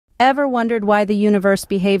Ever wondered why the universe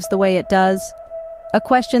behaves the way it does? A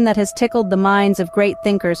question that has tickled the minds of great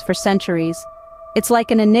thinkers for centuries. It's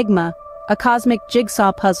like an enigma, a cosmic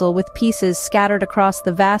jigsaw puzzle with pieces scattered across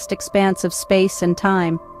the vast expanse of space and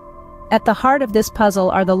time. At the heart of this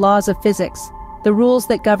puzzle are the laws of physics, the rules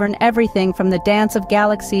that govern everything from the dance of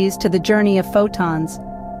galaxies to the journey of photons.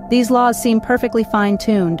 These laws seem perfectly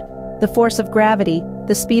fine-tuned. The force of gravity,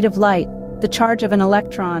 the speed of light, the charge of an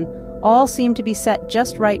electron, all seem to be set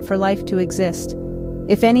just right for life to exist.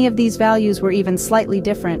 If any of these values were even slightly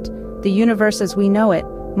different, the universe as we know it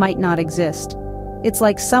might not exist. It's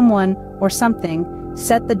like someone, or something,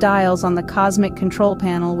 set the dials on the cosmic control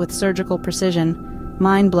panel with surgical precision.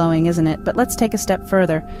 Mind-blowing, isn't it? But let's take a step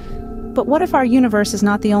further. But what if our universe is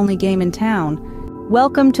not the only game in town?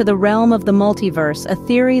 Welcome to the realm of the multiverse, a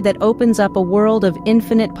theory that opens up a world of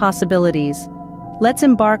infinite possibilities. Let's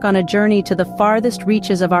embark on a journey to the farthest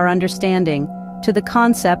reaches of our understanding, to the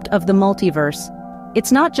concept of the multiverse.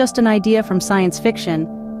 It's not just an idea from science fiction,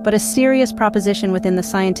 but a serious proposition within the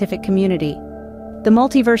scientific community. The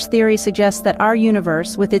multiverse theory suggests that our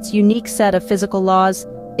universe, with its unique set of physical laws,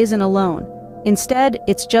 isn't alone. Instead,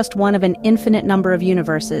 it's just one of an infinite number of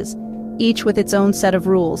universes, each with its own set of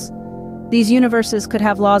rules. These universes could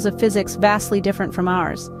have laws of physics vastly different from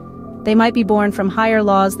ours. They might be born from higher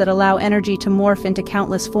laws that allow energy to morph into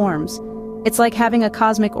countless forms. It's like having a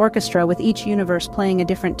cosmic orchestra with each universe playing a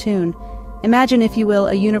different tune. Imagine, if you will,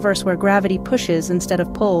 a universe where gravity pushes instead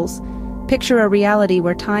of pulls. Picture a reality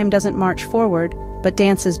where time doesn't march forward, but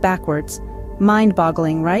dances backwards.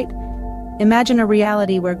 Mind-boggling, right? Imagine a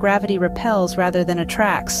reality where gravity repels rather than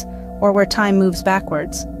attracts, or where time moves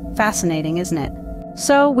backwards. Fascinating, isn't it?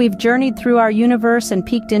 So, we've journeyed through our universe and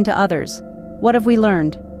peeked into others. What have we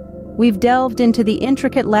learned? We've delved into the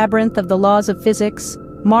intricate labyrinth of the laws of physics,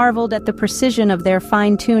 marveled at the precision of their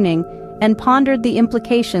fine-tuning, and pondered the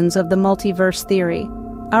implications of the multiverse theory.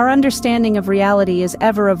 Our understanding of reality is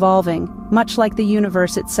ever-evolving, much like the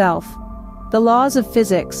universe itself. The laws of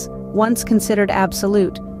physics, once considered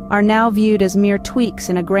absolute, are now viewed as mere tweaks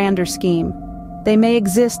in a grander scheme. They may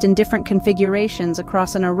exist in different configurations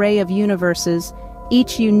across an array of universes,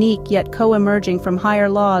 each unique yet co-emerging from higher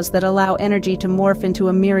laws that allow energy to morph into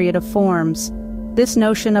a myriad of forms. This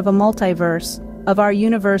notion of a multiverse, of our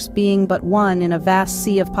universe being but one in a vast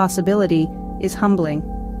sea of possibility, is humbling.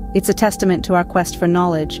 It's a testament to our quest for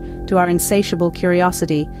knowledge, to our insatiable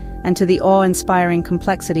curiosity, and to the awe-inspiring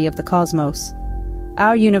complexity of the cosmos.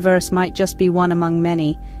 Our universe might just be one among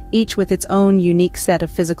many, each with its own unique set of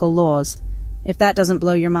physical laws. If that doesn't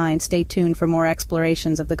blow your mind, stay tuned for more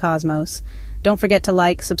explorations of the cosmos. Don't forget to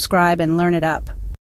like, subscribe, and learn it up.